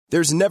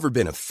There's never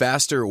been a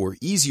faster or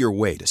easier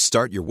way to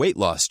start your weight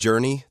loss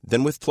journey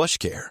than with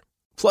PlushCare.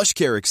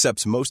 PlushCare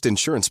accepts most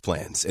insurance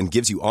plans and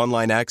gives you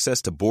online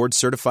access to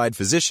board-certified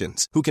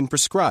physicians who can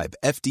prescribe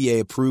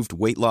FDA-approved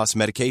weight loss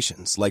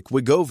medications like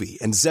Wegovy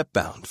and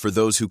Zepbound for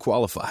those who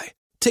qualify.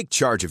 Take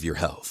charge of your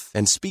health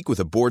and speak with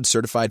a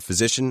board-certified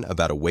physician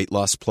about a weight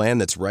loss plan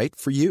that's right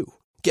for you.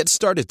 Get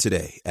started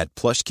today at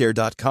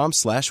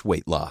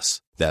plushcare.com/weight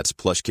loss. That's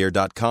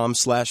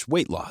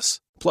plushcare.com/weight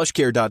loss.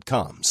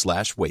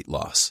 plushcare.com/weight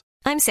loss.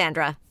 I'm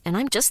Sandra, and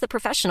I'm just the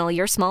professional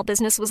your small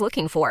business was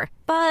looking for.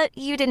 But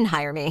you didn't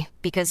hire me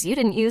because you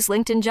didn't use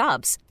LinkedIn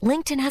Jobs.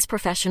 LinkedIn has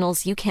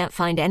professionals you can't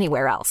find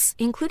anywhere else,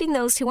 including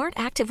those who aren't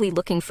actively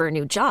looking for a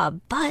new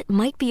job, but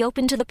might be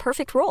open to the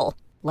perfect role,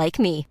 like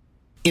me.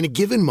 In a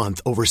given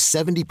month, over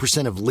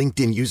 70% of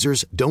LinkedIn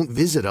users don't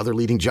visit other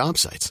leading job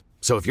sites.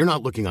 So if you're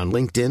not looking on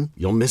LinkedIn,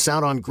 you'll miss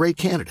out on great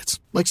candidates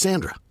like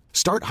Sandra.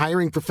 Start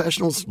hiring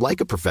professionals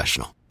like a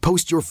professional.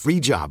 Post your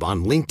free job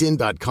on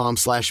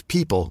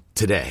linkedin.com/people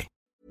today.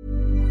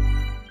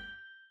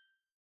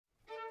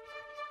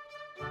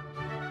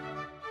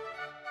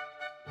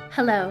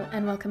 Hello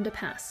and welcome to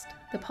Past,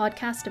 the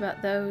podcast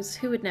about those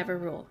who would never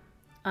rule.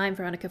 I'm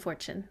Veronica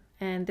Fortune,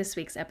 and this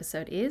week's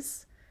episode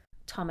is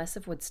Thomas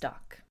of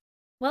Woodstock.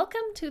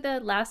 Welcome to the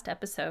last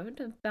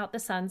episode about the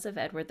sons of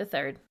Edward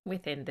III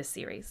within this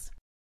series.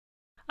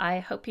 I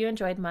hope you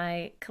enjoyed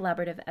my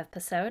collaborative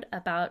episode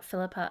about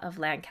Philippa of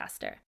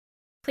Lancaster.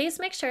 Please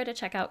make sure to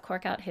check out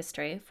Cork Out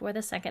History for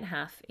the second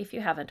half if you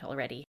haven't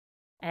already.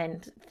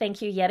 And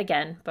thank you yet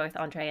again, both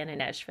Andre and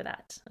Inej, for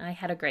that. I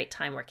had a great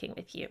time working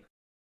with you.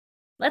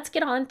 Let's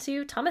get on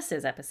to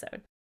Thomas's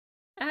episode.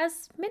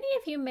 As many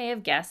of you may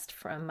have guessed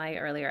from my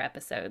earlier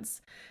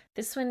episodes,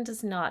 this one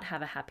does not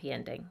have a happy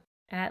ending.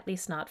 At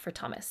least not for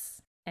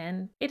Thomas.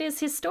 And it is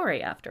his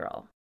story, after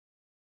all.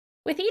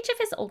 With each of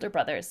his older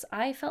brothers,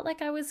 I felt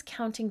like I was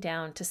counting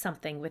down to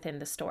something within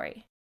the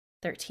story.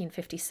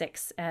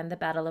 1356 and the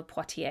Battle of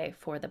Poitiers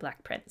for the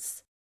Black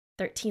Prince.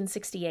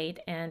 1368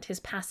 and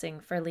his passing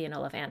for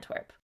Leonel of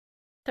Antwerp.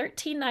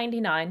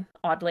 1399,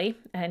 oddly,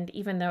 and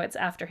even though it's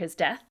after his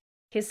death,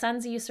 his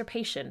son's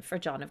usurpation for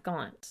John of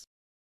Gaunt.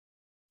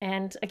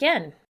 And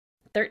again,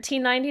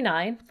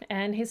 1399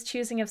 and his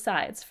choosing of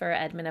sides for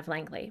Edmund of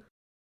Langley.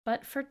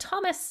 But for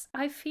Thomas,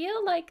 I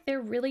feel like there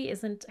really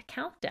isn't a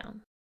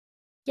countdown.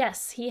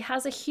 Yes, he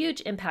has a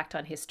huge impact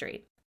on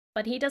history,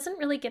 but he doesn't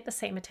really get the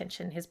same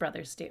attention his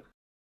brothers do.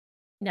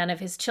 None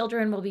of his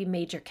children will be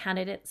major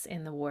candidates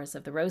in the Wars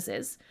of the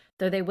Roses,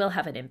 though they will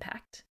have an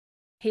impact.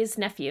 His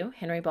nephew,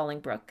 Henry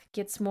Bolingbroke,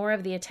 gets more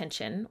of the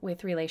attention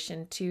with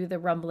relation to the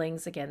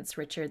rumblings against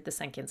Richard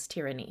II's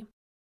tyranny.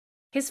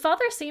 His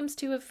father seems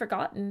to have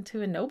forgotten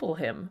to ennoble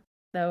him,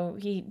 though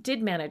he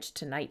did manage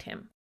to knight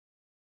him.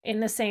 In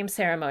the same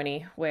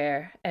ceremony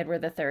where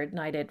Edward III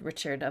knighted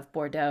Richard of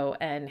Bordeaux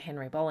and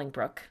Henry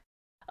Bolingbroke,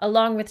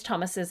 along with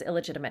Thomas's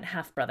illegitimate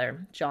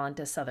half-brother, John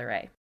de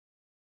Southeray.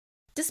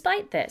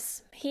 Despite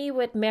this, he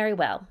would marry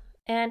well,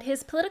 and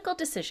his political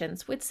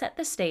decisions would set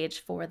the stage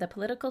for the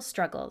political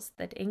struggles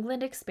that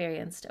England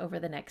experienced over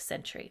the next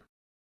century.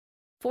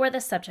 For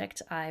this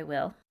subject, I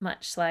will,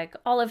 much like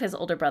all of his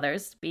older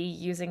brothers, be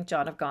using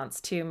John of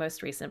Gaunt's two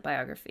most recent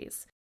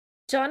biographies,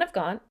 John of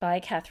Gaunt by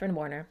Catherine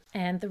Warner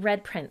and The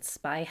Red Prince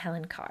by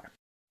Helen Carr.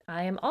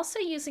 I am also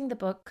using the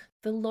book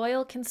The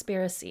Loyal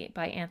Conspiracy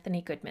by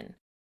Anthony Goodman,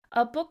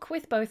 a book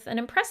with both an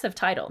impressive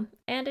title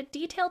and a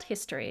detailed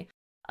history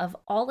of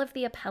all of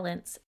the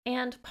appellants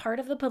and part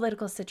of the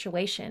political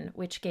situation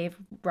which gave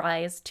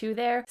rise to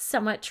their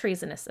somewhat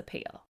treasonous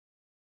appeal.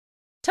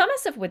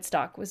 Thomas of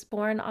Woodstock was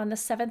born on the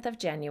 7th of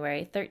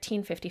January,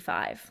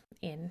 1355,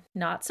 in,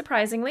 not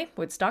surprisingly,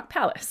 Woodstock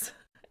Palace,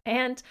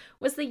 and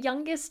was the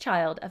youngest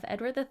child of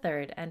Edward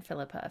III and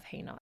Philippa of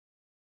Hainaut.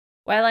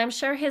 While I'm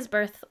sure his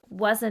birth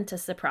wasn't a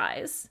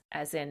surprise,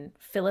 as in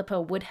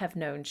Philippa would have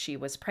known she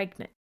was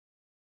pregnant,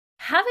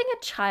 having a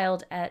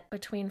child at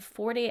between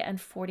 40 and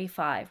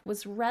 45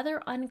 was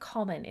rather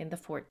uncommon in the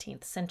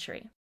 14th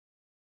century.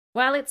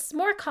 While it's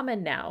more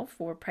common now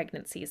for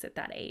pregnancies at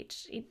that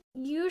age, it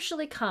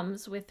usually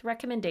comes with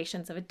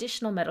recommendations of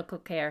additional medical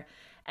care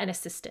and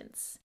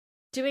assistance.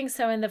 Doing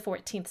so in the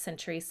 14th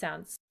century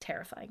sounds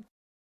terrifying.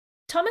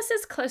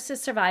 Thomas's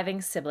closest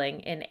surviving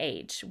sibling in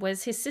age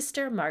was his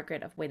sister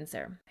Margaret of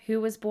Windsor, who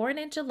was born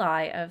in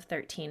July of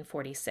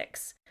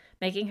 1346,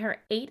 making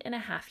her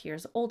 8.5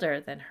 years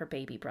older than her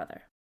baby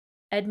brother.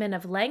 Edmund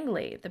of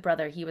Langley, the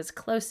brother he was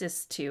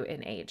closest to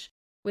in age,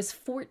 was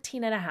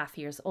 14.5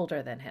 years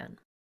older than him.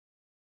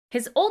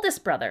 His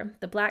oldest brother,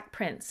 the Black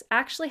Prince,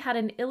 actually had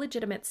an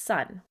illegitimate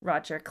son,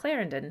 Roger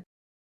Clarendon,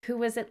 who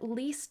was at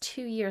least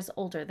 2 years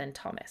older than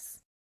Thomas.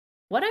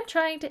 What I'm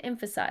trying to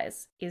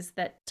emphasize is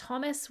that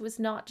Thomas was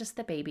not just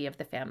the baby of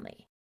the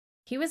family.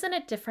 He was in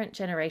a different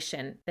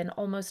generation than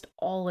almost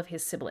all of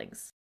his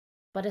siblings,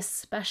 but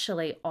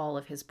especially all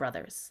of his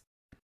brothers.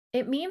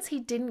 It means he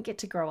didn't get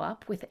to grow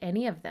up with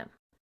any of them.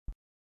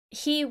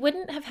 He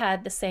wouldn't have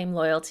had the same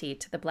loyalty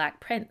to the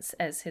Black Prince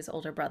as his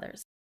older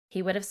brothers.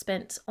 He would have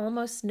spent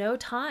almost no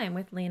time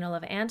with Leonel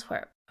of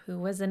Antwerp, who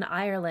was in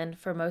Ireland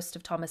for most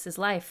of Thomas's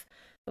life,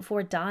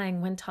 before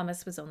dying when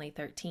Thomas was only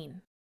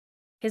 13.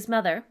 His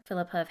mother,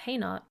 Philippa of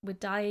Hainaut, would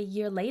die a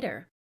year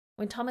later,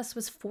 when Thomas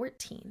was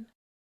 14.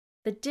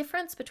 The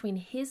difference between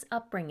his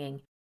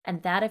upbringing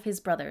and that of his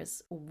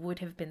brothers would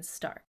have been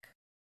stark.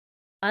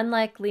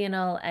 Unlike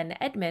Lionel and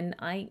Edmund,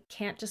 I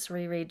can't just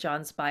reread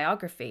John's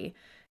biography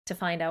to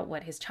find out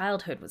what his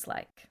childhood was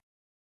like.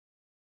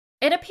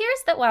 It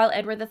appears that while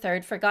Edward III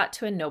forgot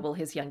to ennoble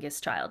his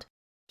youngest child,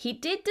 he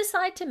did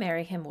decide to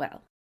marry him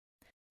well.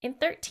 In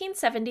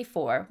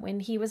 1374, when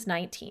he was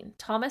 19,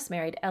 Thomas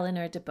married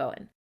Eleanor de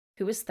Bohun,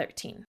 who was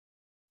 13.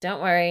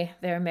 Don't worry,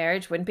 their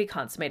marriage wouldn't be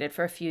consummated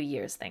for a few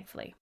years,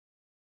 thankfully.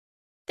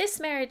 This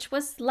marriage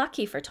was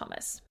lucky for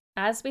Thomas,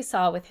 as we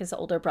saw with his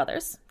older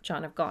brothers,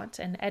 John of Gaunt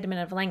and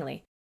Edmund of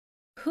Langley.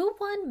 Who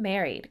one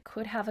married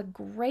could have a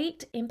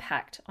great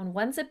impact on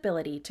one's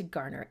ability to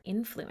garner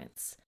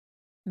influence.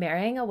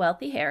 Marrying a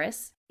wealthy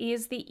heiress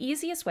is the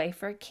easiest way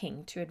for a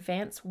king to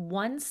advance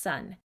one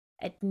son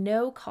at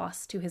no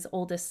cost to his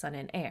oldest son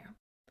and heir.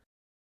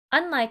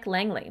 Unlike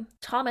Langley,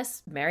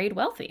 Thomas married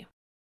wealthy.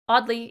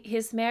 Oddly,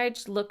 his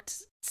marriage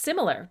looked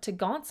similar to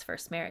Gaunt's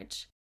first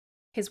marriage.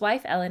 His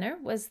wife Eleanor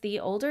was the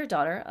older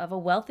daughter of a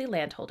wealthy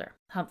landholder,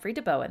 Humphrey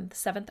de Bohun, the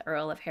 7th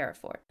Earl of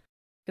Hereford,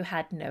 who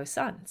had no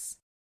sons.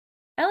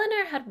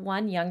 Eleanor had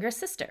one younger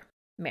sister,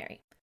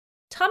 Mary.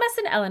 Thomas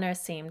and Eleanor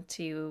seemed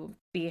to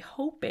be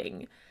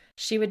hoping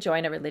she would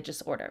join a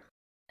religious order.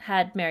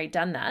 Had Mary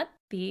done that,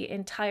 the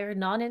entire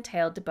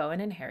non-entailed de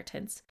Bohun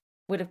inheritance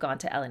would have gone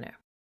to Eleanor.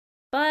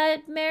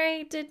 But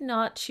Mary did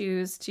not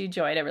choose to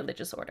join a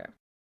religious order.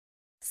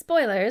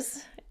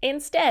 Spoilers.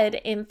 Instead,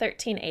 in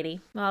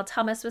 1380, while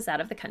Thomas was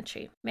out of the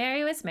country,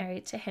 Mary was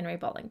married to Henry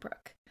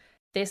Bolingbroke.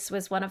 This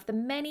was one of the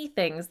many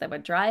things that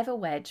would drive a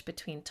wedge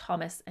between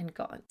Thomas and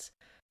Gaunt.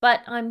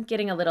 But I'm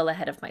getting a little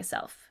ahead of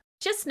myself.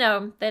 Just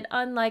know that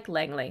unlike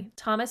Langley,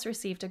 Thomas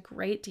received a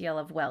great deal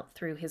of wealth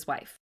through his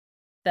wife,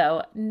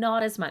 though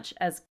not as much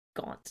as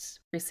Gaunt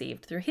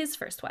received through his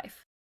first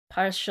wife,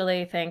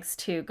 partially thanks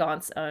to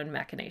Gaunt's own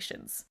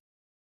machinations.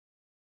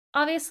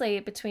 Obviously,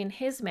 between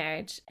his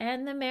marriage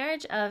and the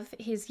marriage of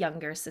his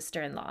younger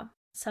sister-in-law,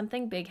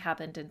 something big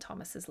happened in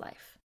Thomas's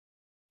life.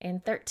 In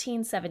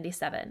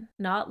 1377,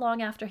 not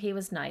long after he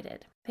was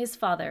knighted, his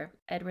father,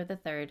 Edward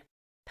III,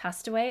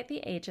 passed away at the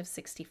age of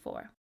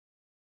 64.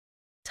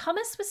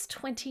 Thomas was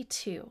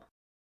 22.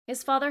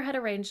 His father had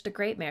arranged a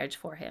great marriage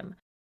for him,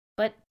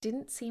 but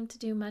didn't seem to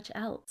do much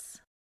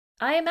else.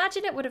 I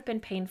imagine it would have been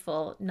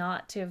painful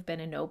not to have been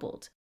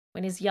ennobled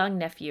when his young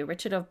nephew,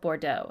 Richard of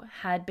Bordeaux,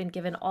 had been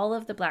given all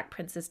of the Black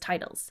Prince's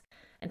titles,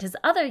 and his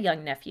other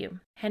young nephew,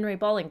 Henry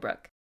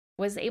Bolingbroke,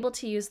 was able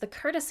to use the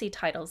courtesy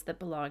titles that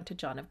belonged to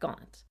John of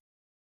Gaunt.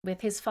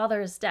 With his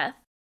father's death,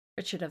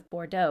 Richard of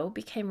Bordeaux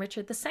became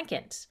Richard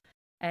II,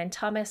 and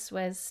Thomas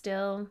was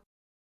still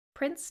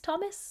Prince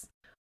Thomas,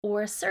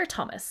 or Sir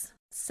Thomas,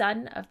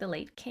 son of the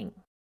late king.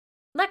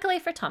 Luckily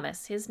for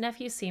Thomas, his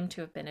nephew seemed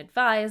to have been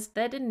advised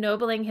that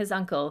ennobling his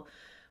uncle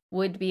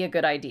would be a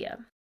good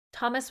idea.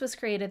 Thomas was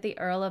created the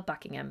Earl of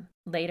Buckingham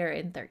later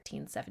in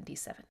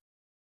 1377.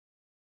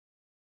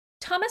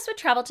 Thomas would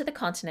travel to the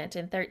continent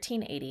in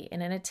 1380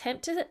 in an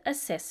attempt to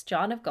assist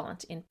John of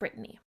Gaunt in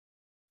Brittany.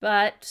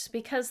 But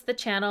because the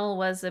channel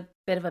was a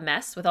bit of a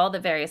mess with all the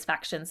various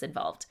factions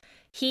involved,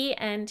 he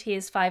and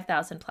his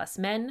 5,000 plus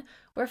men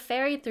were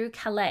ferried through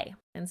Calais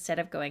instead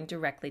of going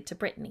directly to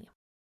Brittany.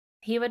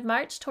 He would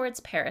march towards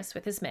Paris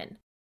with his men,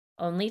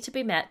 only to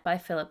be met by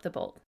Philip the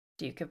Bold,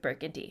 Duke of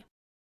Burgundy.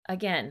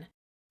 Again,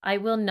 I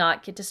will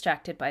not get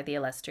distracted by the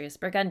illustrious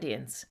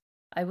Burgundians.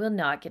 I will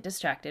not get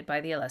distracted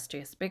by the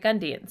illustrious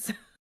Burgundians.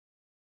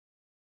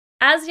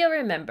 As you'll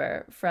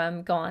remember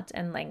from Gaunt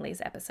and Langley's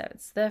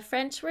episodes, the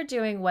French were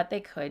doing what they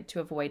could to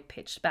avoid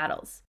pitched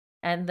battles,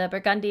 and the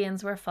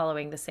Burgundians were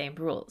following the same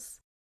rules.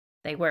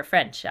 They were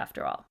French,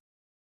 after all.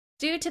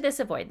 Due to this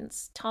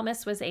avoidance,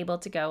 Thomas was able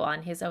to go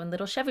on his own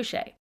little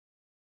chevauchée.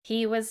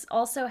 He was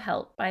also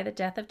helped by the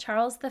death of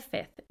Charles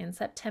V in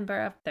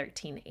September of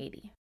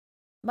 1380.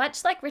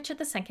 Much like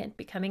Richard II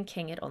becoming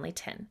king at only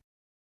 10,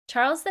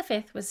 Charles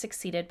V was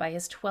succeeded by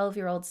his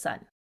 12-year-old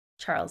son,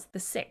 Charles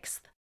VI.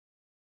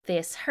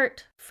 This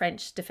hurt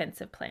French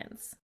defensive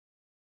plans.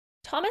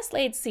 Thomas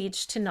laid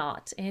siege to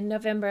Nantes in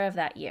November of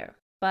that year,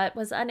 but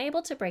was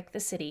unable to break the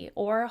city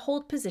or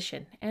hold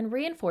position, and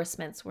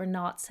reinforcements were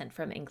not sent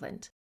from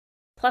England.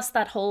 Plus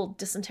that whole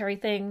dysentery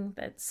thing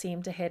that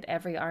seemed to hit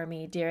every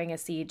army during a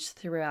siege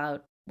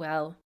throughout,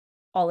 well,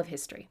 all of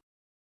history.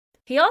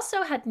 He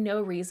also had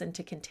no reason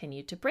to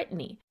continue to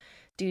Brittany,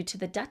 due to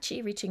the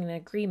duchy reaching an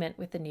agreement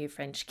with the new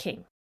French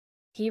king.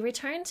 He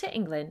returned to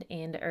England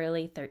in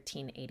early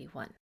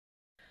 1381.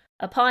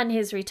 Upon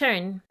his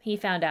return, he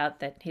found out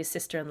that his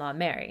sister-in-law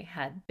Mary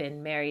had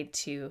been married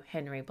to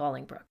Henry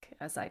Bolingbroke,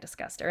 as I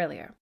discussed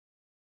earlier.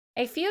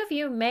 A few of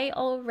you may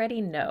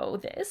already know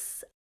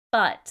this,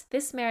 but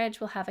this marriage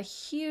will have a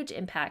huge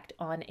impact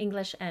on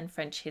English and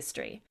French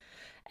history,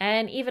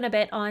 and even a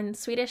bit on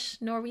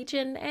Swedish,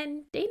 Norwegian,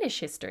 and Danish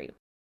history.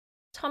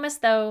 Thomas,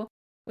 though,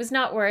 was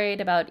not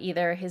worried about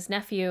either his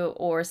nephew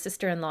or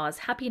sister-in-law's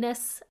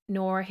happiness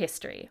nor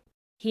history.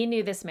 He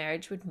knew this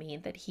marriage would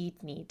mean that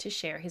he'd need to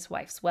share his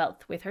wife's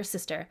wealth with her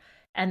sister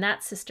and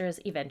that sister's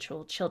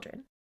eventual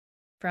children.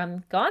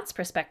 From Gaunt's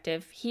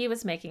perspective, he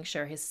was making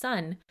sure his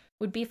son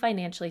would be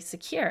financially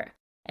secure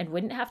and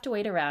wouldn't have to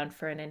wait around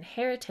for an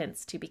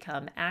inheritance to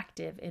become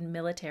active in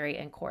military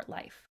and court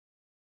life.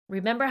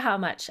 Remember how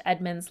much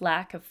Edmund's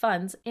lack of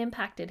funds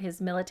impacted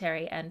his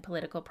military and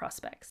political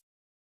prospects.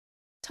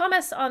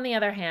 Thomas, on the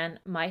other hand,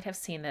 might have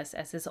seen this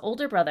as his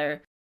older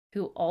brother,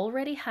 who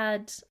already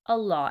had a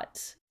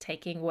lot,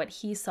 taking what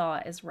he saw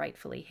as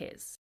rightfully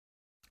his.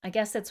 I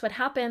guess that's what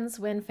happens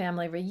when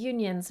family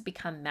reunions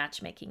become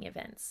matchmaking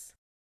events.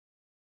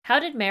 How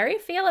did Mary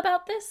feel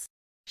about this?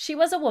 She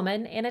was a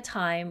woman in a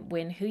time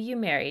when who you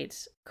married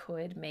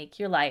could make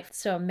your life.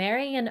 So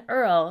marrying an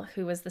earl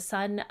who was the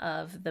son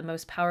of the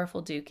most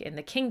powerful duke in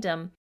the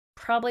kingdom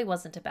probably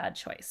wasn't a bad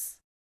choice.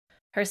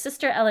 Her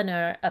sister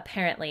Eleanor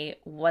apparently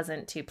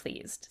wasn't too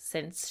pleased,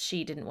 since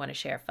she didn't want to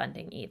share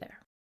funding either.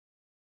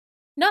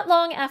 Not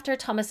long after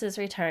Thomas's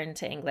return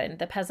to England,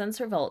 the peasants'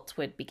 revolt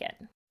would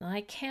begin.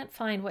 I can't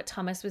find what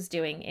Thomas was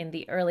doing in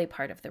the early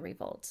part of the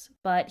revolt,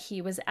 but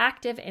he was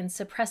active in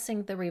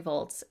suppressing the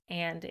revolt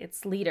and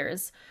its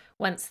leaders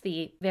once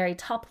the very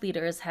top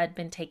leaders had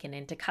been taken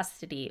into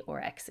custody or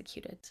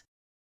executed.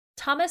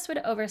 Thomas would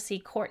oversee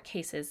court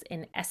cases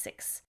in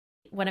Essex,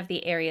 one of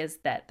the areas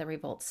that the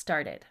revolt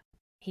started.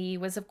 He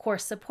was, of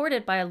course,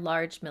 supported by a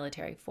large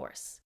military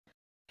force.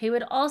 He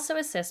would also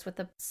assist with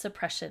the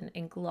suppression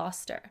in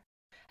Gloucester.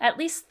 At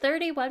least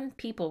 31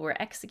 people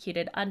were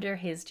executed under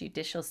his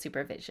judicial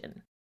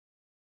supervision.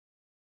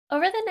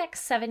 Over the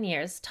next 7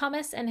 years,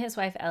 Thomas and his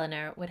wife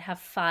Eleanor would have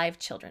 5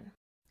 children.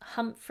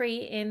 Humphrey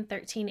in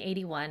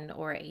 1381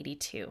 or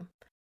 82,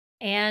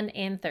 Anne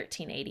in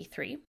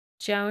 1383,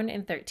 Joan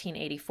in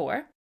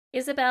 1384,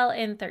 Isabel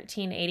in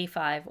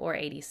 1385 or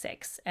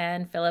 86,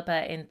 and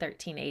Philippa in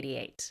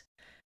 1388.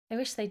 I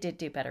wish they did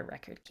do better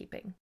record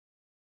keeping.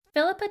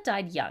 Philippa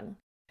died young.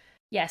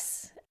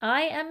 Yes,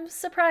 I am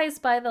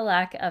surprised by the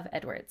lack of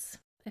Edwards.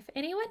 If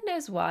anyone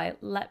knows why,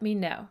 let me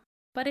know.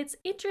 But it's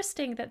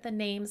interesting that the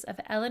names of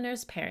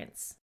Eleanor's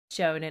parents,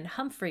 Joan and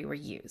Humphrey, were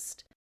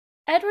used.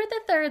 Edward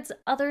III's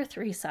other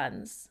 3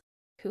 sons,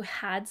 who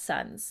had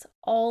sons,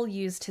 all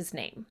used his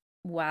name,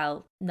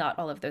 while not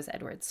all of those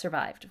Edwards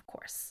survived, of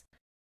course.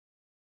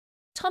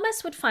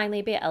 Thomas would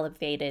finally be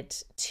elevated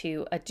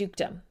to a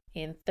dukedom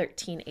in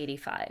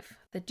 1385,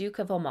 the Duke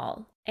of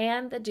Aumale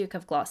and the Duke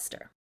of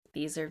Gloucester.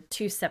 These are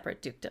 2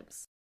 separate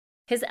dukedoms.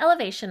 His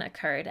elevation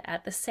occurred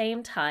at the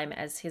same time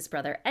as his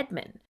brother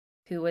Edmund,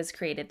 who was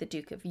created the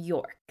Duke of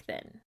York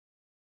then.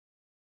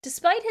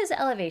 Despite his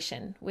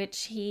elevation,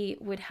 which he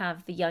would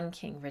have the young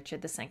King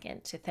Richard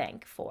II to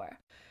thank for,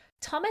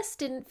 Thomas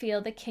didn't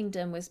feel the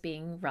kingdom was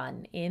being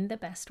run in the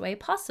best way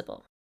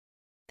possible.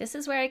 This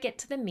is where I get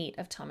to the meat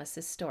of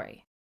Thomas's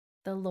story,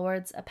 the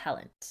Lord's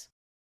Appellant.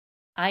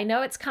 I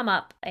know it's come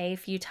up a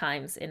few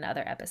times in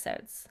other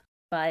episodes,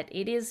 but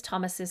it is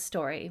Thomas's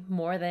story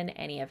more than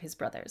any of his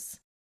brothers.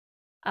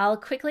 I'll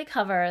quickly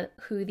cover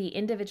who the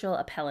individual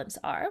appellants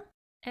are,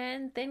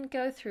 and then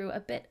go through a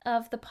bit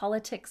of the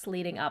politics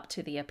leading up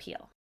to the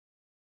appeal.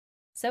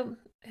 So,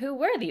 who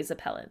were these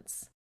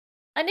appellants?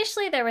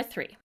 Initially, there were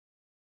 3.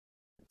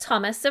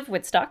 Thomas of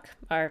Woodstock,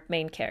 our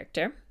main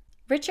character,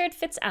 Richard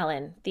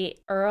FitzAlan, the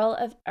Earl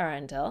of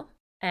Arundel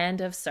and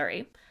of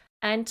Surrey,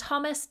 and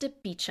Thomas de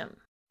Beauchamp,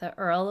 the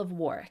Earl of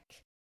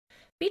Warwick.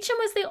 Beauchamp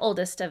was the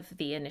oldest of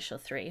the initial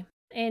 3.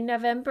 In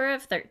November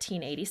of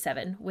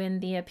 1387, when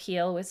the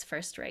appeal was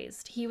first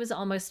raised, he was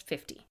almost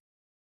 50.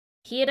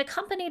 He had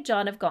accompanied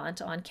John of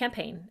Gaunt on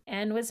campaign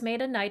and was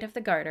made a Knight of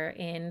the Garter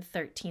in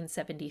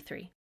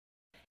 1373.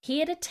 He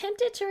had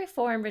attempted to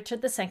reform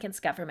Richard II's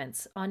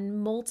governments on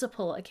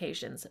multiple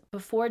occasions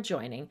before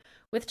joining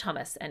with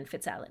Thomas and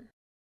FitzAlan.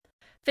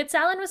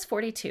 FitzAlan was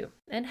 42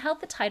 and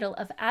held the title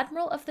of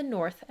Admiral of the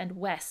North and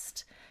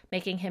West,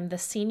 making him the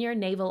senior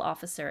naval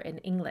officer in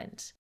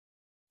England.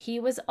 He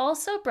was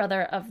also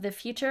brother of the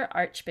future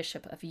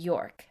Archbishop of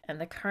York and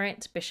the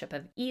current Bishop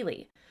of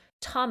Ely,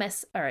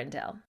 Thomas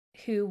Arundel,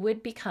 who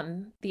would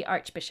become the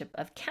Archbishop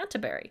of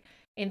Canterbury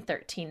in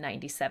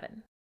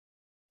 1397.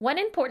 One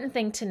important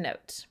thing to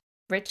note,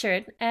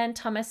 Richard and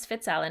Thomas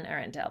FitzAlan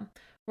Arundel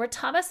were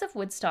Thomas of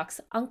Woodstock's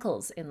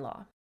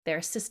uncles-in-law.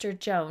 Their sister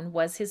Joan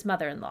was his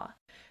mother-in-law.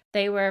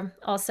 They were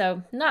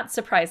also, not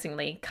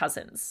surprisingly,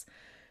 cousins,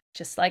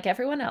 just like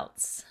everyone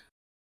else.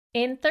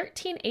 In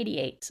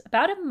 1388,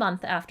 about a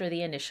month after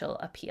the initial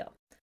appeal,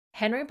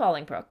 Henry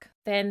Bolingbroke,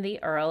 then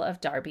the Earl of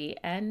Derby,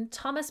 and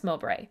Thomas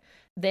Mowbray,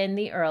 then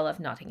the Earl of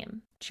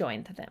Nottingham,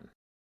 joined them.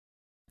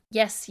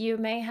 Yes, you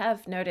may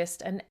have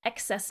noticed an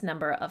excess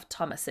number of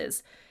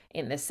Thomases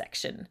in this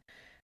section.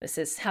 This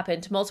has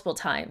happened multiple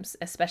times,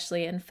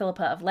 especially in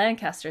Philippa of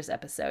Lancaster's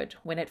episode,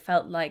 when it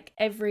felt like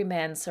every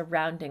man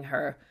surrounding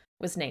her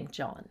was named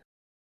John.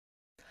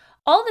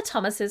 All the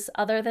Thomases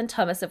other than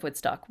Thomas of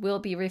Woodstock will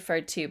be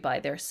referred to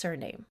by their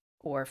surname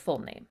or full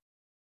name.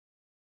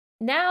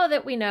 Now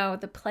that we know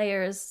the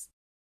players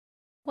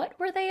what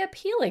were they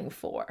appealing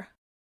for?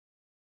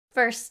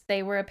 First,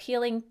 they were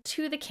appealing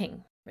to the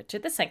king,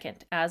 Richard II,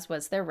 as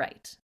was their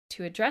right,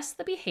 to address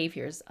the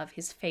behaviors of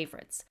his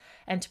favorites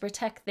and to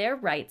protect their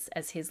rights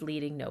as his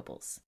leading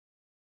nobles.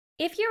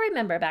 If you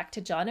remember back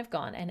to John of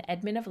Gaunt and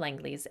Edmund of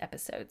Langley's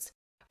episodes,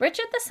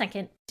 Richard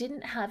II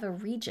didn't have a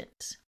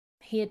regent.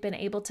 He had been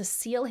able to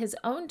seal his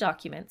own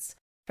documents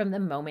from the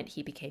moment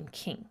he became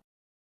king.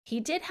 He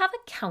did have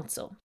a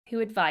council who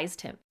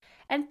advised him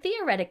and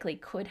theoretically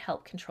could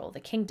help control the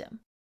kingdom.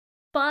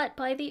 But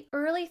by the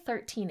early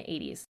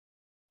 1380s,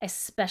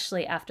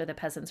 especially after the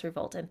Peasants'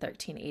 Revolt in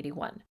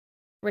 1381,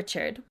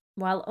 Richard,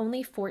 while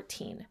only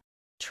 14,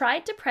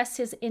 tried to press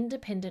his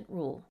independent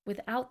rule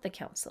without the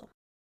council.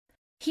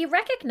 He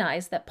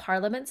recognized that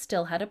Parliament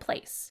still had a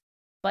place,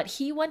 but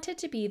he wanted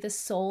to be the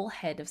sole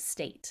head of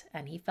state,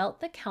 and he felt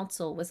the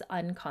council was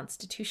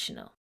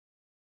unconstitutional.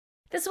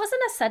 This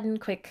wasn't a sudden,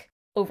 quick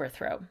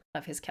overthrow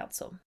of his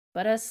council,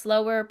 but a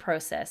slower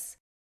process,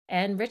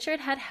 and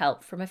Richard had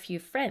help from a few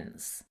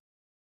friends.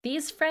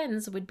 These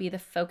friends would be the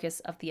focus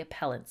of the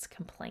appellant's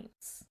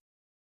complaints.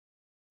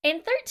 In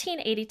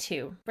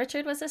 1382,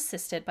 Richard was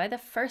assisted by the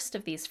first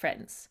of these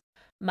friends,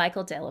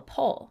 Michael de la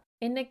Pole,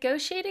 in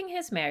negotiating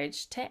his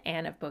marriage to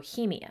Anne of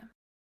Bohemia.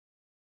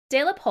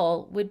 De la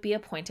Pole would be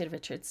appointed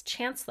Richard's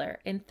chancellor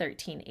in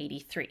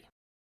 1383.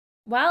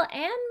 While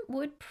Anne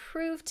would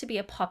prove to be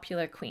a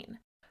popular queen,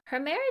 her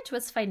marriage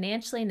was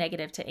financially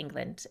negative to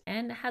England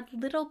and had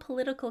little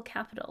political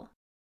capital.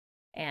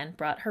 Anne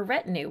brought her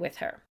retinue with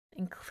her,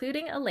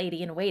 including a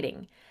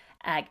lady-in-waiting,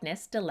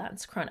 Agnes de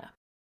Landskrona,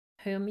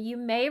 whom you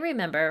may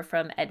remember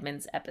from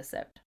Edmund's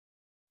episode.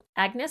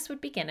 Agnes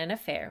would begin an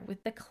affair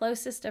with the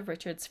closest of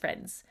Richard's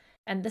friends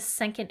and the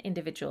second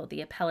individual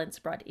the appellants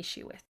brought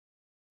issue with,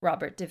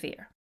 Robert de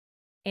Vere.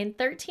 In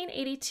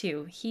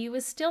 1382, he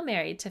was still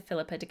married to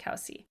Philippa de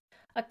Courcy,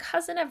 a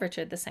cousin of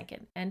Richard II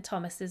and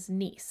Thomas's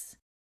niece.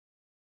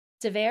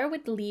 De Vere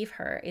would leave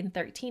her in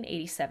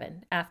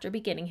 1387 after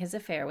beginning his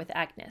affair with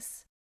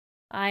Agnes.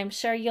 I'm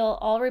sure you'll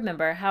all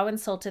remember how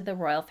insulted the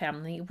royal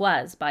family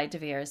was by de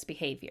Vere's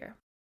behavior.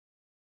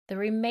 The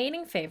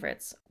remaining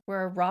favorites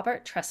were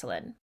Robert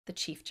Tresilian, the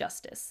Chief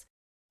Justice,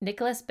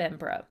 Nicholas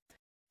Bembro,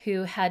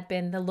 who had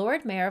been the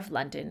Lord Mayor of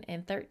London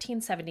in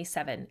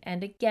 1377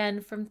 and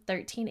again from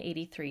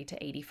 1383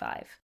 to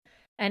 85,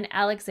 and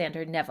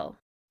Alexander Neville,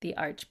 the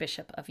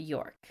Archbishop of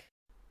York.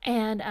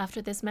 And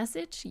after this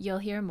message, you'll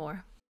hear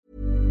more.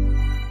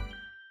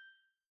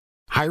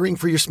 Hiring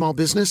for your small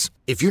business?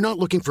 If you're not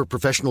looking for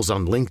professionals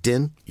on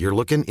LinkedIn, you're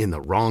looking in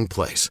the wrong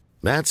place.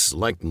 That's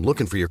like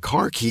looking for your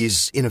car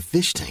keys in a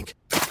fish tank.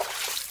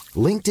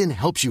 LinkedIn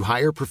helps you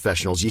hire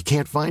professionals you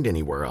can't find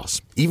anywhere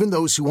else, even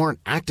those who aren't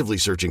actively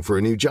searching for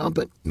a new job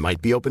but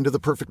might be open to the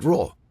perfect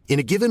role. In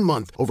a given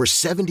month, over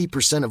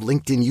 70% of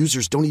LinkedIn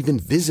users don't even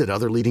visit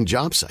other leading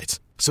job sites.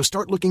 So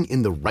start looking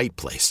in the right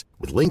place.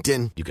 With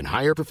LinkedIn, you can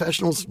hire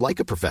professionals like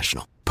a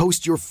professional.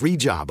 Post your free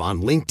job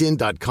on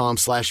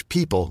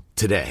linkedin.com/people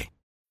today.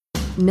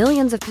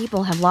 Millions of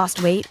people have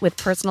lost weight with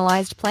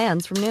personalized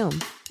plans from Noom.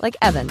 Like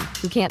Evan,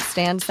 who can't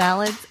stand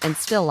salads and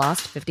still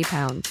lost 50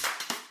 pounds.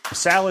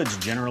 Salads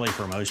generally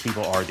for most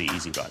people are the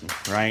easy button,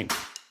 right?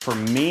 For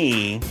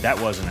me, that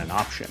wasn't an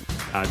option.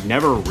 I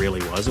never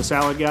really was a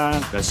salad guy.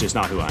 That's just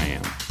not who I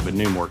am. But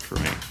Noom worked for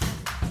me.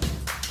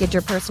 Get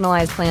your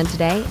personalized plan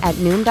today at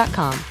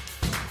Noom.com.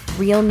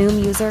 Real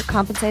Noom user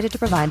compensated to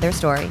provide their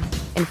story.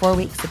 In 4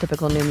 weeks, the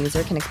typical Noom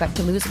user can expect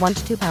to lose 1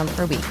 to 2 pounds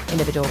per week.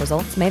 Individual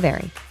results may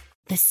vary.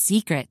 The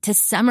secret to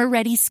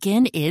summer-ready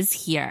skin is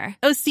here.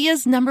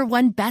 Osea's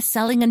 #1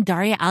 best-selling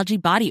Undaria Algae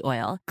Body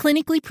Oil,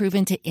 clinically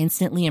proven to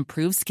instantly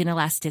improve skin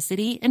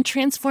elasticity and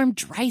transform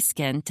dry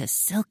skin to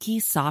silky,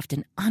 soft,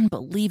 and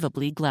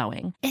unbelievably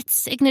glowing. Its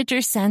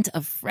signature scent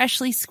of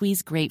freshly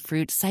squeezed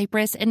grapefruit,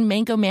 cypress, and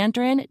mango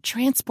mandarin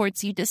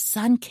transports you to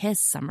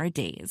sun-kissed summer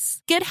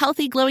days. Get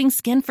healthy, glowing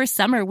skin for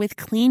summer with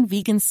clean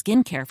vegan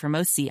skincare from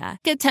Osea.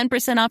 Get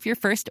 10% off your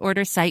first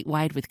order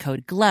site-wide with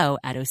code GLOW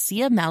at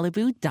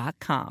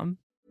OseaMalibu.com.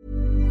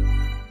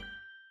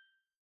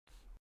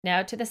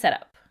 Now to the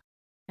setup.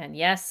 And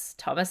yes,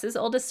 Thomas's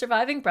oldest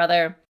surviving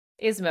brother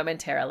is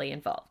momentarily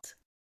involved.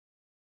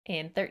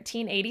 In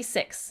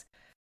 1386,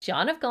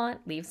 John of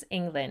Gaunt leaves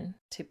England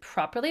to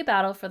properly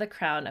battle for the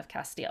crown of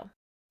Castile.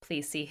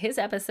 Please see his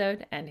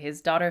episode and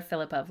his daughter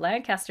Philippa of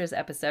Lancaster's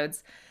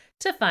episodes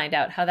to find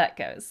out how that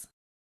goes.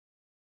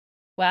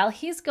 While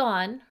he's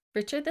gone,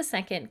 Richard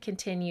II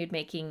continued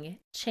making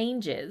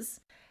changes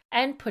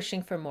and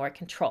pushing for more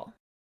control.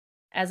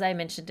 As I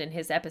mentioned in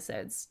his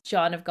episodes,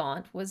 John of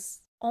Gaunt was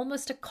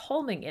almost a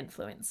calming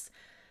influence,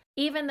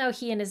 even though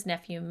he and his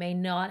nephew may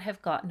not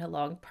have gotten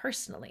along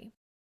personally.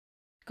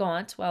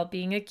 Gaunt, while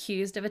being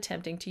accused of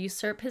attempting to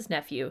usurp his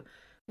nephew,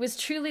 was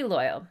truly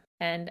loyal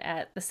and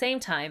at the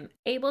same time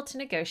able to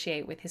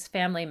negotiate with his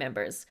family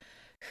members,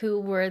 who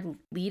were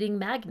leading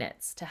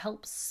magnates to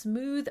help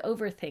smooth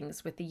over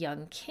things with the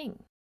young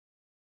king.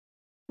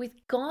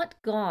 With Gaunt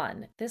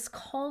gone, this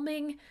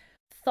calming,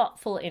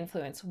 thoughtful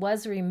influence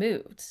was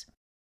removed.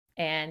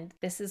 And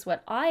this is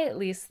what I at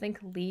least think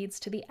leads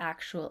to the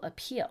actual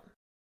appeal.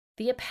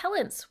 the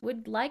appellants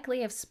would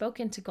likely have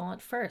spoken to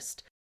Gaunt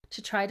first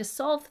to try to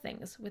solve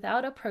things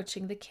without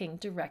approaching the king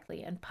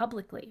directly and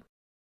publicly.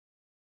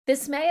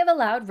 This may have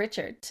allowed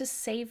Richard to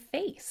save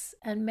face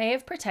and may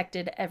have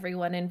protected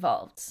everyone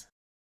involved.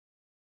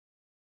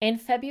 In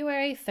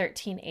February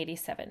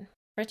 1387,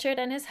 Richard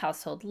and his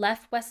household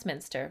left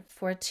Westminster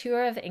for a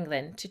tour of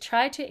England to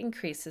try to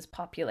increase his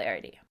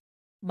popularity.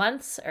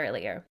 Months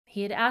earlier,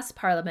 he had asked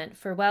Parliament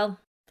for,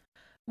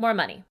 more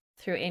money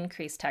through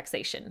increased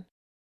taxation.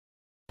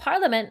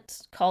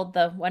 Parliament, called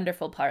the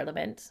Wonderful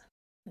Parliament,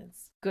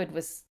 its good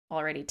was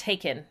already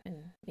taken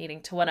and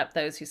needing to one-up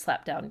those who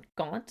slapped down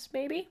Gaunt,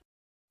 maybe,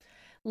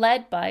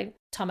 led by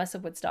Thomas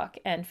of Woodstock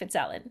and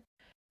Fitzalan,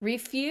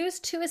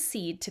 refused to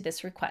accede to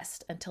this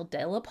request until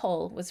de la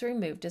Pole was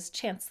removed as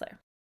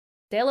chancellor.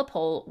 De la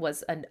Pole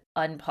was an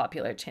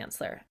unpopular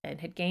chancellor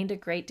and had gained a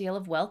great deal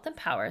of wealth and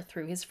power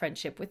through his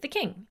friendship with the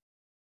king.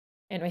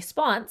 In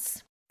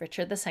response,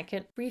 Richard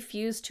II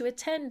refused to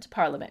attend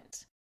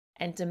Parliament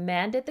and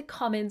demanded the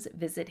Commons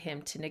visit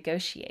him to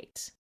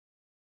negotiate.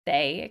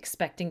 They,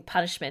 expecting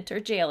punishment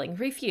or jailing,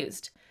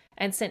 refused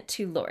and sent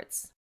two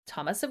lords,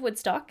 Thomas of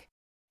Woodstock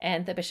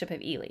and the Bishop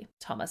of Ely,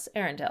 Thomas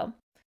Arundel,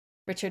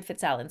 Richard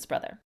Fitzalan's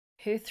brother,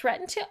 who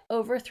threatened to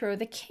overthrow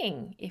the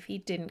king if he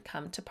didn't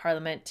come to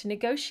Parliament to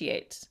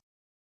negotiate.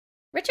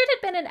 Richard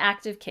had been an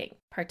active king,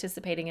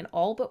 participating in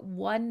all but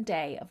one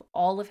day of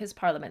all of his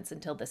parliaments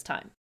until this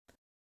time.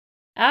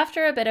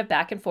 After a bit of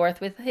back and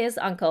forth with his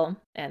uncle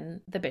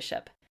and the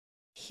bishop,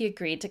 he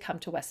agreed to come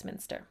to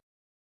Westminster.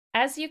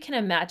 As you can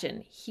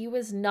imagine, he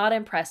was not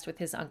impressed with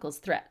his uncle's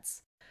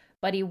threats,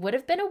 but he would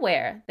have been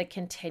aware that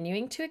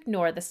continuing to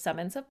ignore the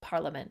summons of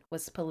Parliament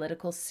was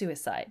political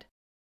suicide.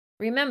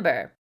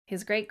 Remember,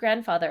 his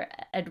great-grandfather,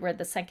 Edward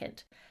II,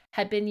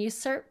 had been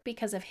usurped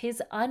because of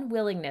his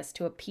unwillingness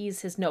to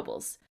appease his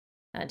nobles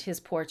and his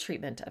poor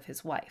treatment of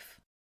his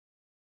wife.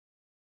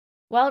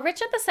 While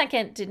Richard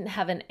II didn't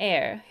have an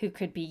heir who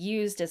could be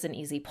used as an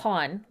easy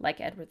pawn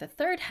like Edward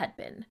III had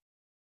been,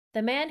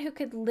 the man who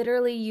could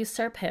literally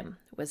usurp him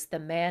was the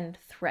man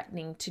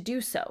threatening to do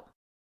so,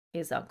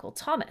 his Uncle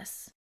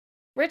Thomas.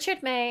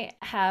 Richard may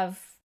have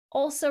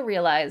also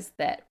realized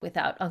that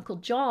without Uncle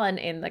John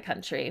in the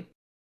country,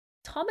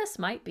 Thomas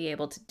might be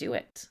able to do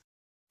it.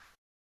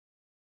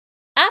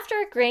 After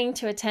agreeing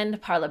to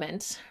attend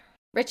Parliament,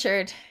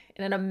 Richard,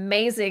 in an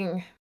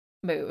amazing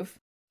move,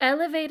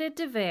 elevated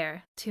de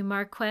Vere to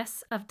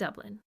Marquess of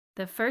Dublin,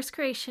 the first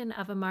creation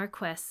of a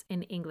marquess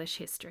in English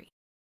history.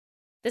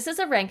 This is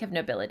a rank of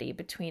nobility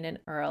between an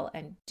earl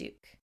and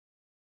duke.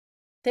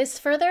 This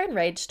further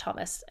enraged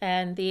Thomas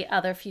and the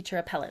other future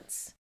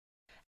appellants.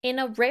 In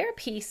a rare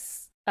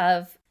piece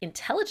of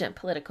intelligent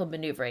political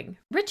maneuvering,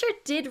 Richard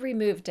did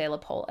remove de la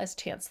Pole as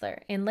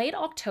chancellor in late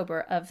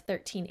October of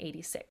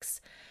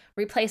 1386,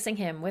 replacing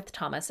him with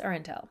Thomas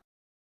Arundel.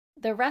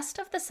 The rest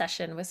of the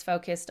session was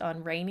focused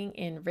on reining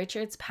in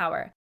Richard's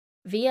power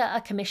via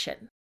a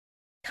commission,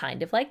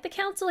 kind of like the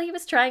council he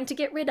was trying to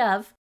get rid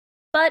of,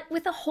 but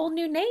with a whole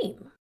new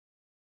name.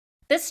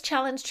 This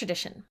challenged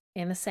tradition,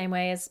 in the same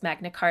way as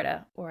Magna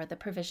Carta or the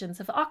provisions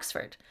of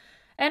Oxford,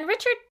 and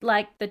Richard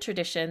liked the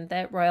tradition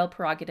that royal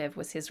prerogative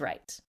was his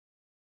right.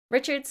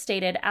 Richard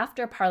stated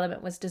after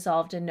Parliament was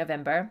dissolved in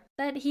November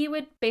that he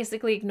would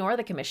basically ignore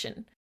the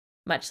commission,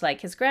 much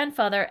like his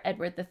grandfather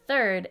Edward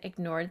III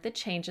ignored the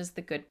changes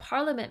the good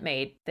Parliament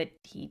made that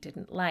he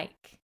didn't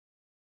like.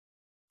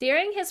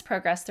 During his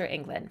progress through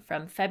England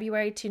from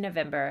February to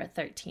November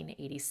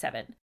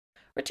 1387,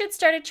 Richard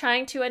started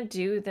trying to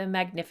undo the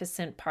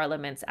magnificent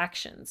Parliament's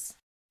actions.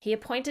 He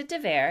appointed de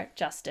Vere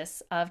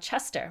Justice of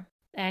Chester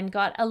and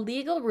got a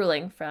legal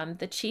ruling from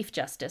the Chief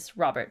Justice,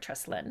 Robert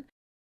Tressilian,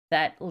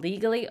 that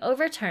legally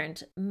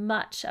overturned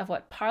much of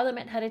what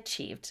Parliament had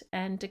achieved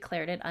and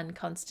declared it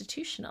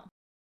unconstitutional.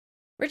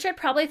 Richard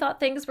probably thought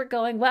things were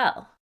going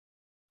well,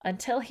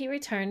 until he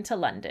returned to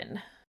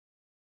London.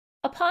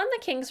 Upon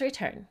the king's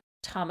return,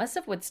 Thomas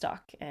of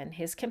Woodstock and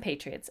his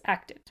compatriots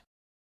acted.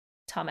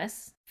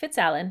 Thomas,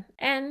 Fitzalan,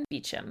 and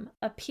Beauchamp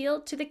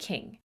appealed to the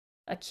king,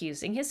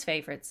 accusing his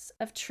favorites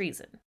of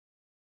treason.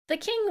 The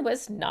king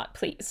was not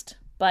pleased,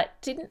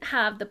 but didn't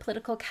have the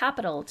political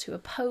capital to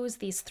oppose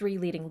these three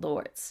leading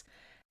lords,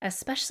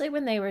 especially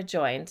when they were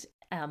joined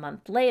a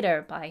month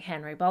later by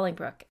Henry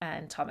Bolingbroke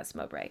and Thomas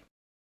Mowbray.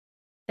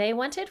 They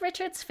wanted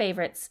Richard's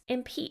favorites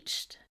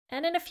impeached,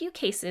 and in a few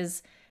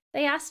cases,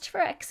 they asked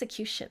for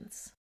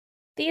executions.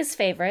 These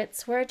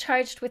favorites were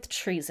charged with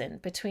treason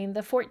between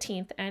the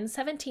 14th and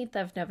 17th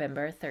of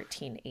November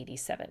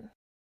 1387.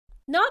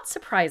 Not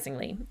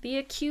surprisingly, the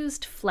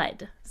accused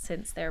fled,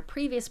 since their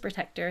previous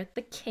protector,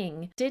 the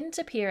king, didn't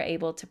appear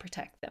able to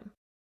protect them.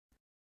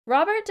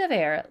 Robert de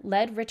Vere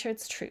led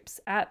Richard's troops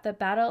at the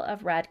Battle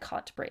of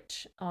Radcott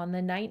Bridge on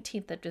the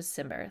 19th of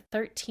December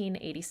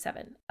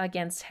 1387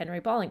 against Henry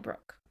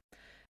Bolingbroke.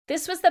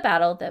 This was the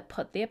battle that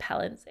put the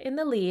appellants in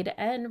the lead,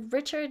 and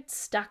Richard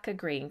stuck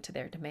agreeing to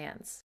their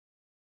demands.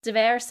 De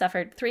Vere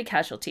suffered 3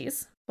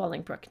 casualties,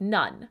 Bolingbroke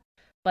none,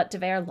 but de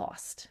Vere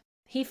lost.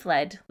 He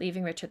fled,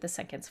 leaving Richard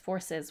II's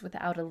forces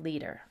without a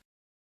leader.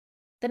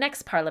 The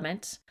next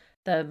Parliament,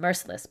 the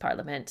merciless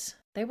Parliament,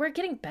 they were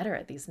getting better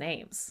at these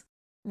names,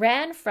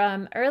 ran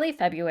from early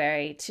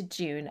February to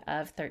June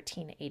of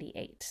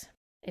 1388.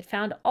 It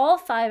found all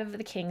 5 of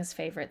the king's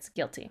favorites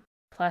guilty,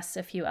 plus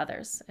a few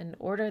others, and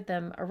ordered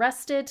them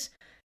arrested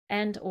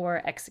and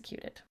or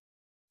executed.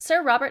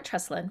 Sir Robert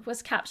Tressilian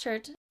was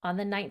captured on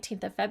the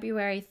 19th of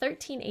February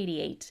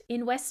 1388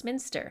 in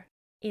Westminster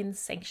in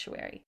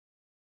sanctuary,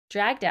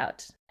 dragged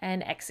out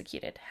and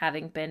executed,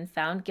 having been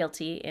found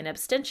guilty in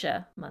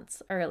absentia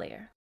months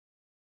earlier.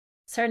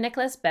 Sir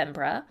Nicholas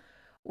Bembra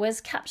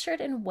was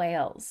captured in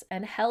Wales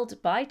and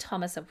held by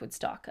Thomas of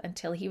Woodstock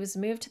until he was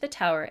moved to the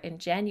Tower in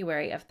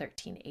January of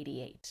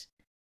 1388.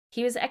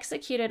 He was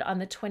executed on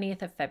the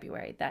 20th of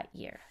February that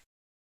year.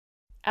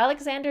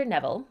 Alexander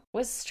Neville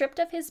was stripped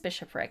of his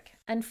bishopric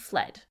and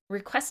fled,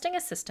 requesting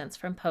assistance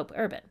from Pope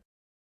Urban.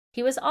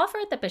 He was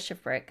offered the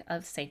bishopric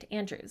of St.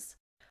 Andrews,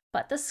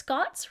 but the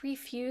Scots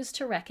refused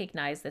to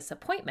recognize this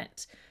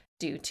appointment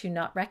due to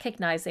not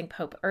recognizing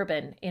Pope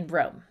Urban in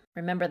Rome.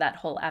 Remember that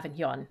whole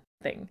Avignon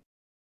thing.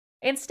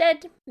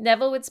 Instead,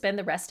 Neville would spend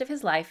the rest of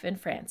his life in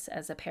France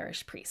as a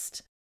parish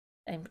priest.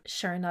 I'm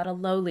sure not a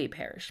lowly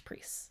parish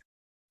priest.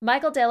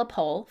 Michael de la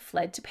Pole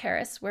fled to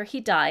Paris, where he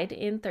died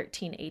in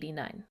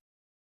 1389.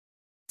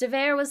 De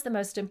Vere was the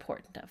most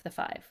important of the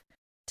 5,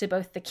 to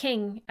both the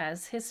king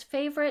as his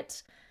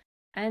favorite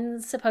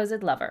and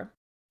supposed lover,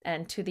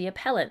 and to the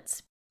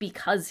appellants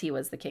because he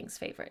was the king's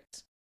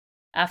favorite.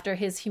 After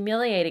his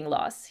humiliating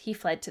loss, he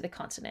fled to the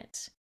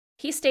continent.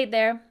 He stayed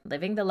there,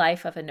 living the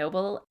life of a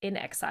noble in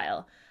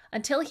exile,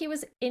 until he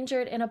was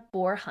injured in a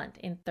boar hunt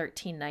in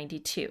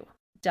 1392,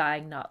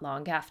 dying not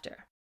long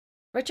after.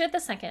 Richard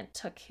II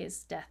took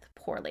his death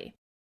poorly,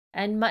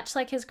 and much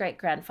like his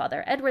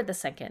great-grandfather Edward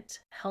II,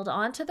 held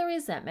on to the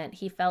resentment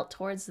he felt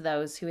towards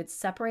those who had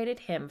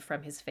separated him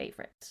from his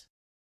favorite.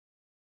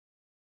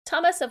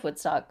 Thomas of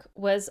Woodstock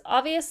was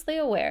obviously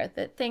aware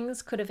that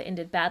things could have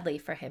ended badly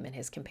for him and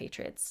his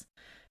compatriots.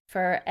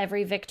 For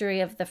every victory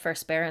of the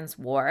First Baron's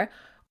War,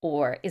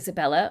 or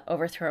Isabella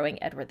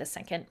overthrowing Edward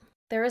II,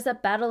 there is a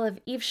Battle of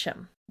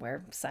Evesham,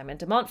 where Simon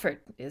de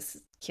Montfort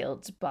is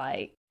killed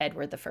by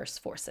Edward I's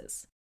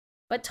forces.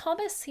 But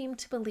Thomas seemed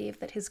to believe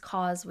that his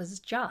cause was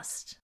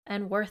just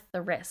and worth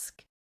the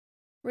risk.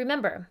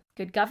 Remember,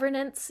 good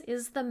governance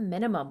is the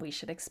minimum we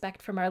should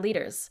expect from our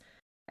leaders,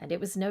 and it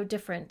was no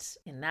different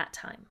in that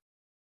time.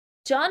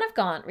 John of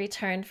Gaunt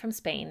returned from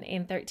Spain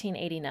in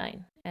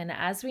 1389, and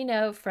as we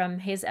know from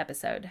his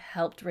episode,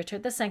 helped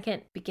Richard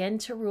II begin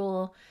to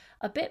rule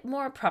a bit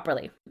more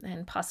properly,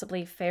 and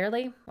possibly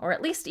fairly, or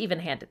at least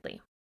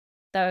even-handedly.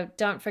 Though,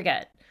 don't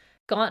forget,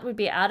 Gaunt would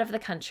be out of the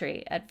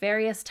country at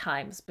various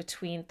times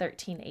between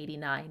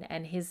 1389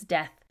 and his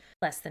death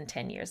less than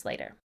 10 years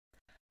later,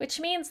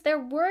 which means there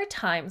were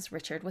times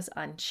Richard was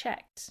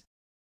unchecked.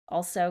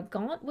 Also,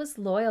 Gaunt was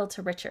loyal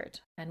to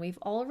Richard, and we've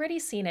already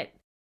seen it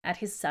at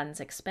his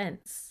son's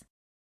expense.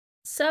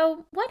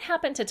 So, what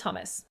happened to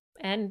Thomas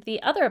and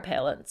the other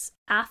appellants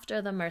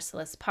after the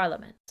merciless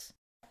Parliament?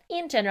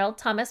 In general,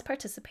 Thomas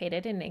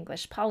participated in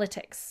English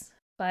politics,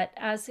 but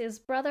as his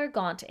brother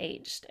Gaunt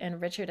aged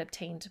and Richard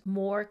obtained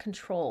more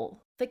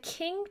control, the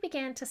king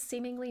began to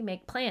seemingly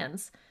make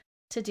plans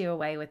to do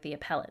away with the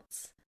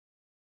appellants.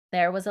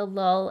 There was a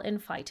lull in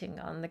fighting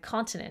on the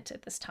continent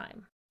at this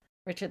time.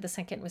 Richard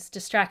II was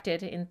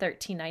distracted in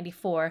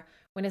 1394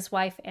 when his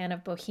wife Anne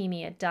of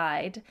Bohemia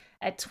died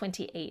at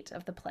 28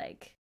 of the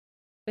plague.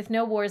 With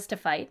no wars to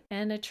fight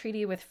and a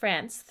treaty with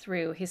France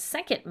through his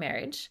second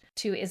marriage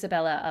to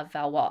Isabella of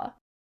Valois,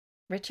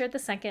 Richard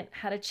II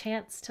had a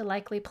chance to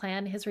likely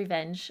plan his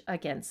revenge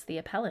against the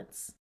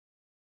appellants.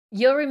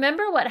 You'll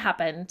remember what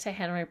happened to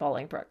Henry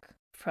Bolingbroke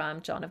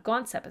from John of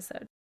Gaunt's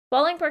episode.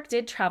 Bolingbroke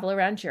did travel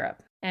around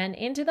Europe and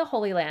into the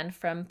Holy Land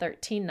from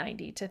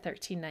 1390 to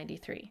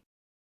 1393,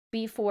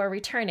 before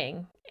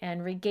returning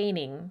and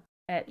regaining,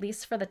 at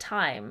least for the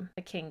time,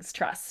 the king's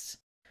trust.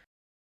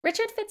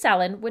 Richard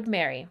FitzAlan would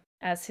marry,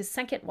 as his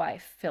second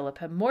wife,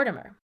 Philippa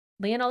Mortimer,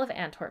 Leonel of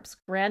Antwerp's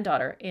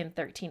granddaughter in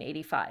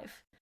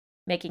 1385,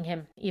 making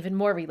him even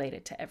more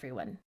related to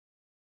everyone.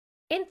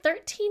 In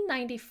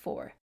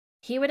 1394,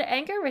 he would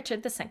anger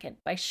Richard II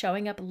by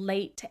showing up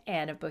late to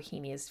Anne of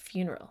Bohemia's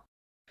funeral.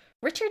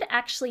 Richard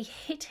actually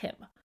hit him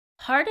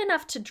hard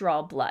enough to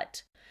draw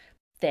blood,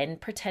 then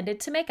pretended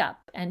to make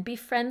up and be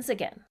friends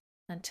again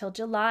until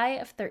July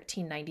of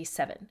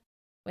 1397,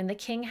 when the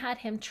king had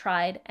him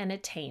tried and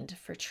attainted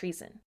for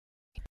treason.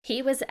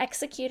 He was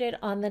executed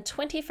on the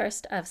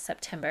 21st of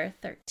September,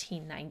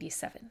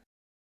 1397.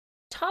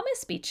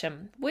 Thomas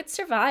Beauchamp would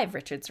survive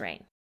Richard's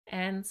reign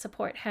and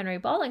support Henry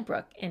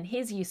Bolingbroke in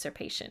his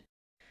usurpation.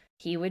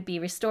 He would be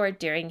restored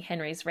during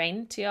Henry's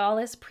reign to all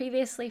his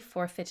previously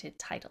forfeited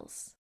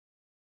titles.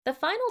 The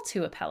final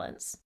 2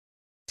 appellants,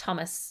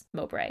 Thomas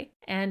Mowbray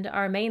and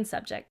our main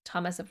subject,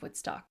 Thomas of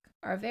Woodstock,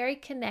 are very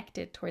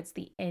connected towards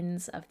the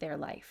ends of their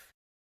life.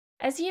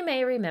 As you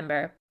may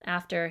remember,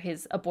 after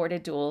his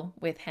aborted duel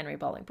with Henry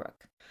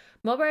Bolingbroke,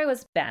 Mowbray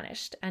was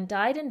banished and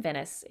died in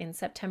Venice in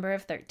September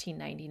of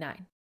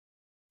 1399.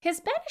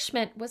 His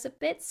banishment was a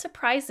bit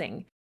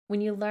surprising when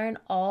you learn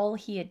all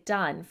he had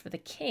done for the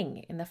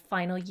king in the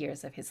final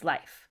years of his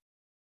life.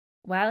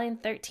 While in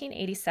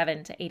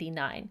 1387 to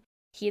 89,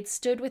 he had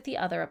stood with the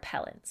other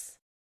appellants.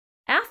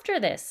 After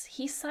this,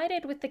 he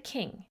sided with the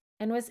king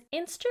and was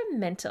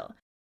instrumental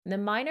in the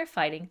minor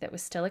fighting that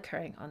was still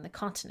occurring on the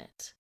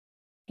continent.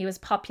 He was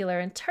popular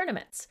in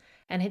tournaments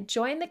and had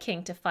joined the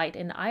king to fight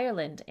in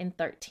Ireland in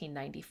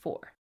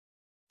 1394.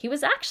 He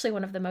was actually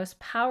one of the most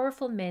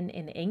powerful men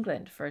in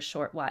England for a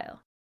short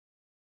while.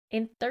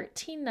 In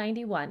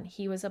 1391,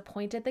 he was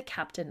appointed the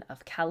captain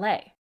of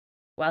Calais.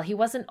 While he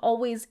wasn't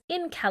always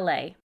in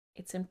Calais,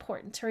 it's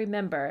important to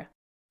remember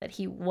that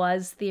he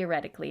was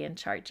theoretically in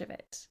charge of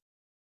it.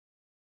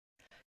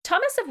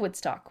 Thomas of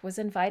Woodstock was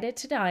invited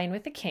to dine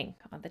with the king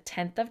on the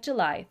 10th of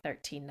July,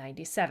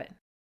 1397,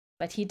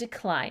 but he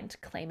declined,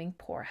 claiming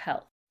poor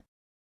health.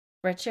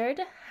 Richard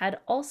had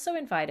also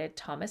invited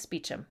Thomas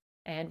Beauchamp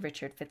and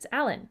Richard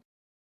FitzAlan,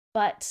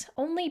 but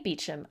only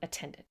Beauchamp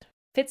attended.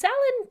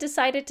 FitzAlan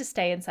decided to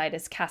stay inside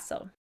his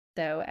castle,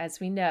 though, as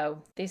we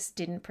know, this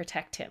didn't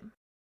protect him.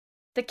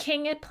 The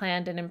king had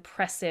planned an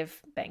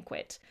impressive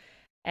banquet,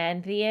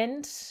 and the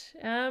end,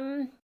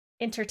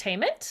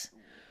 entertainment,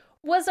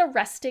 was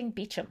arresting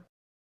Beauchamp.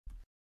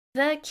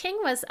 The king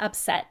was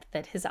upset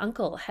that his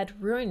uncle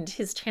had ruined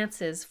his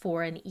chances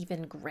for an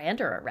even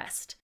grander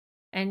arrest,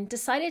 and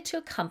decided to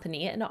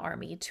accompany an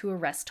army to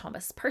arrest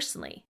Thomas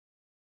personally.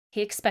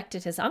 He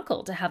expected his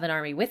uncle to have an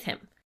army with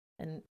him,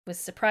 and was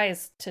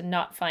surprised to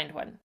not find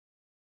one.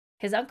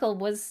 His uncle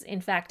was,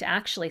 in fact,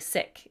 actually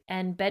sick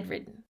and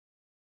bedridden.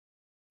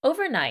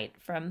 Overnight,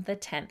 from the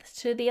 10th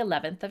to the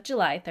 11th of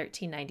July,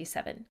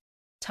 1397,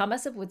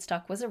 Thomas of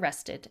Woodstock was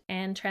arrested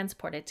and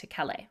transported to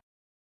Calais.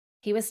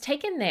 He was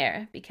taken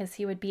there because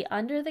he would be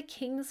under the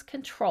king's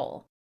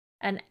control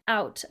and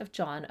out of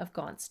John of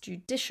Gaunt's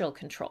judicial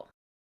control.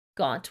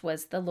 Gaunt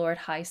was the Lord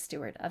High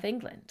Steward of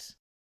England.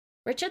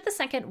 Richard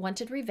II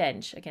wanted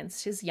revenge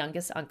against his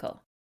youngest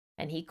uncle,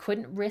 and he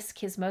couldn't risk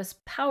his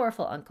most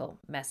powerful uncle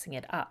messing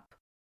it up.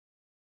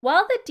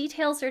 While the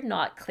details are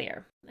not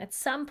clear, at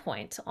some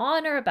point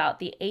on or about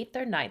the 8th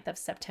or 9th of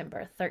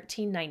September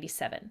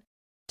 1397,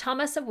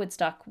 Thomas of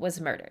Woodstock was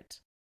murdered,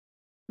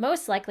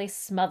 most likely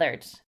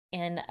smothered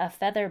in a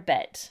feather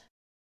bed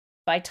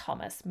by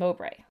Thomas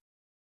Mowbray.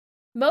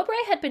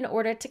 Mowbray had been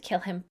ordered to kill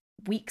him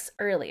weeks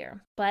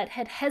earlier, but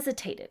had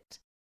hesitated,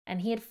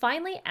 and he had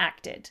finally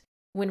acted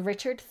when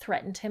Richard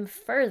threatened him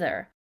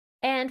further,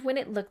 and when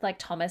it looked like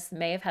Thomas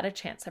may have had a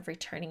chance of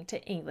returning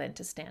to England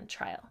to stand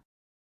trial.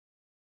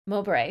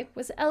 Mowbray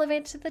was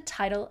elevated to the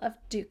title of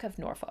Duke of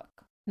Norfolk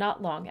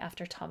not long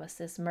after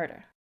Thomas's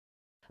murder.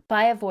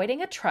 By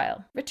avoiding a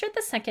trial, Richard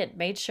II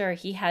made sure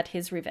he had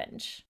his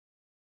revenge.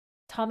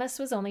 Thomas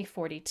was only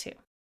 42.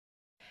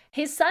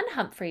 His son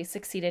Humphrey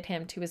succeeded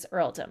him to his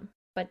earldom,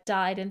 but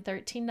died in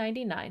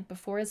 1399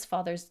 before his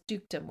father's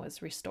dukedom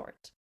was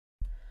restored.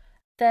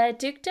 The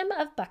dukedom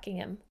of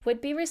Buckingham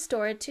would be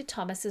restored to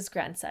Thomas's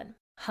grandson,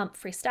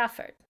 Humphrey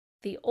Stafford,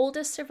 the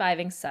oldest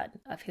surviving son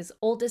of his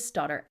oldest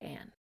daughter,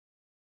 Anne.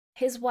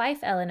 His wife,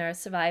 Eleanor,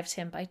 survived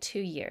him by 2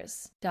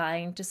 years,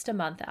 dying just a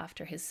month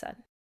after his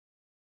son.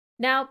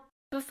 Now,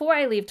 before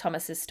I leave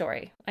Thomas's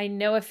story, I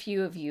know a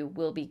few of you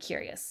will be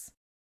curious.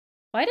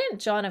 Why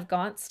didn't John of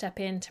Gaunt step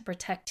in to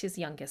protect his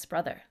youngest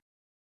brother?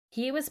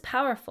 He was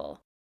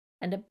powerful,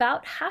 and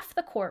about half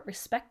the court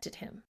respected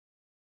him.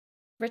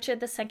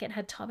 Richard II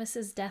had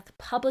Thomas's death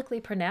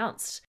publicly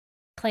pronounced,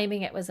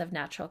 claiming it was of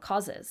natural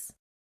causes.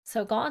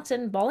 So Gaunt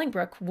and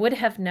Bolingbroke would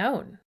have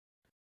known.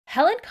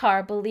 Helen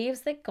Carr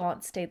believes that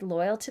Gaunt stayed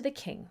loyal to the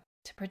king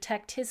to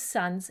protect his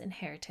son's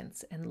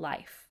inheritance and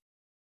life.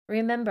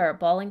 Remember,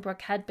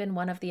 Bolingbroke had been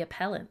one of the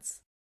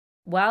appellants.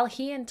 While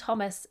he and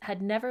Thomas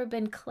had never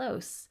been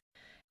close,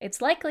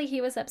 it's likely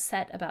he was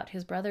upset about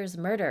his brother's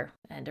murder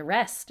and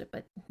arrest,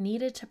 but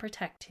needed to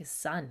protect his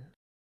son.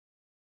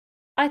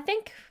 I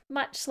think,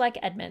 much like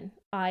Edmund,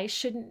 I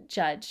shouldn't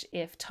judge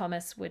if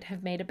Thomas would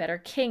have made a better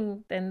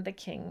king than the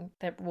king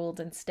that ruled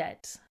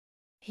instead.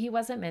 He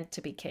wasn't meant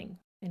to be king,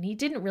 and he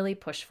didn't really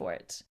push for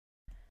it.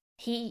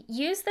 He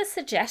used the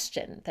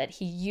suggestion that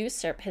he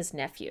usurp his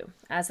nephew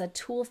as a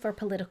tool for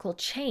political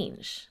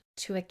change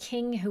to a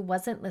king who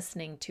wasn't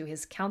listening to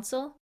his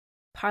council,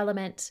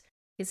 parliament,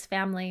 his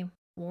family,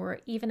 or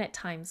even at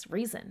times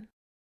reason.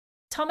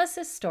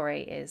 Thomas's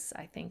story is,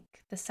 I think,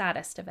 the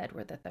saddest of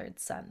Edward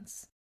III's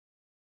sons.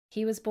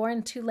 He was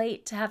born too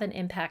late to have an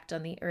impact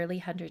on the early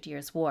 100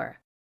 Years' War,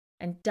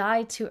 and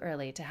died too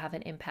early to have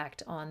an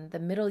impact on the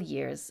middle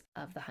years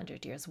of the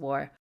 100 Years'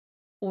 War,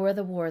 or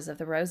the Wars of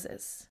the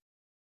Roses.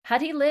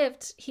 Had he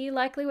lived, he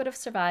likely would have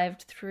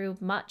survived through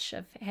much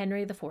of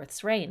Henry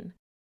IV's reign,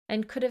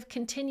 and could have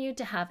continued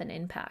to have an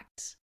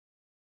impact.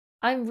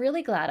 I'm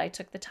really glad I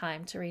took the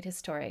time to read his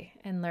story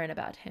and learn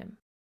about him.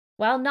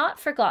 While not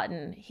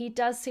forgotten, he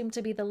does seem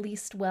to be the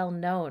least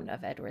well-known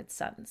of Edward's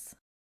sons.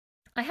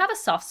 I have a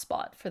soft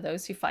spot for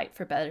those who fight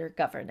for better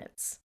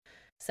governance,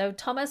 so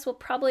Thomas will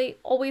probably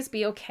always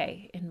be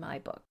okay in my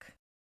book.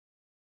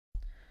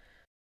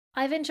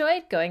 I've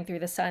enjoyed going through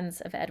the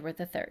sons of Edward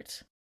III.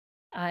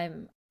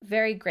 I'm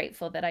very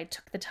grateful that I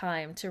took the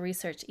time to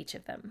research each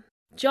of them.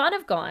 John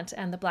of Gaunt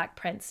and the Black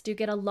Prince do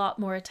get a lot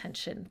more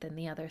attention than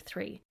the other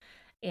three,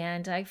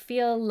 and I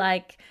feel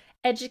like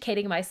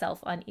educating myself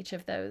on each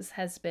of those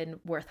has been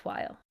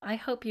worthwhile. I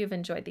hope you've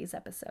enjoyed these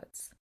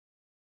episodes.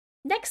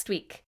 Next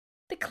week,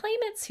 the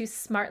claimants who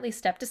smartly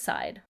stepped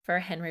aside for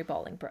Henry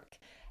Bolingbroke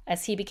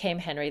as he became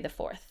Henry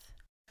IV.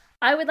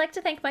 I would like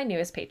to thank my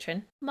newest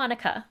patron,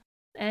 Monica,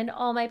 and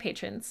all my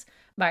patrons,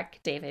 Mark,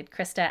 David,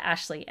 Krista,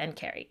 Ashley, and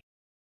Carrie.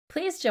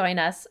 Please join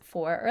us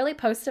for early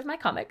posts of my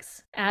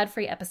comics,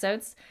 ad-free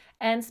episodes,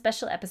 and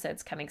special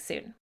episodes coming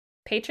soon.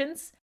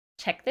 Patrons,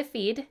 check the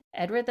feed.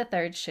 Edward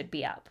III should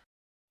be up.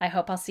 I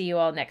hope I'll see you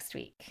all next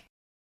week.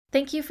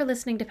 Thank you for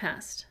listening to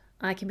Past.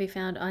 I can be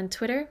found on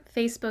Twitter,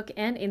 Facebook,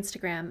 and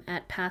Instagram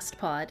at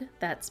PastPod.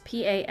 That's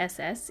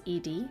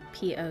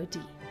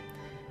PASSEDPOD.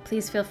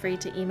 Please feel free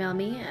to email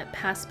me at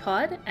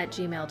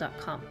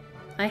pastpod@gmail.com.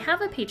 I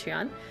have a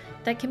Patreon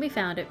that can be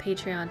found at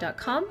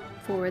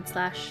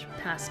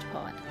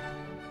patreon.com/pastpod.